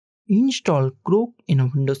Install Grok in a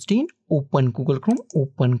Windows 10. Open Google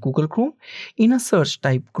Chrome. In a search,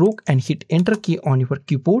 type Grok and hit enter key on your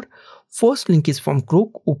keyboard. First link is from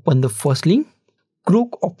Grok. Open the first link.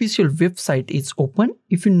 Grok official website is open.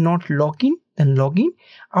 If you're not logged in, then log in.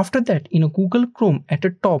 After that, in a Google Chrome at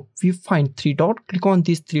the top, we find three dots. Click on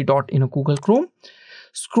these three dots in a Google Chrome.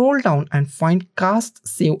 Scroll down and find Cast,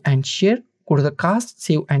 Save and Share. Go to the Cast,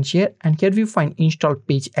 Save and Share, and here we find Install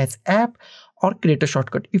Page as App or Create a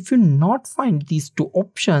Shortcut. If you not find these two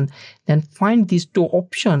options, then find these two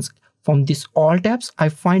options from this All tabs. I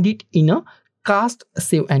find it in a Cast,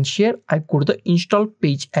 Save and Share. I go to the Install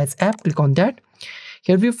Page as App. Click on that.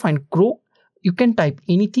 Here we find Grok. You can type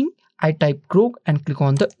anything. I type Grok and click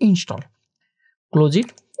on the Install. Close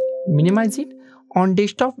it. Minimize it. On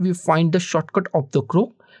desktop, we find the shortcut of the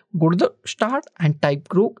Grok. Go to the Start and type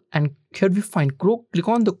Grok, and here we find Grok. Click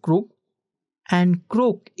on the Grok, and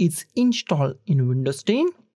Grok is installed in Windows 10.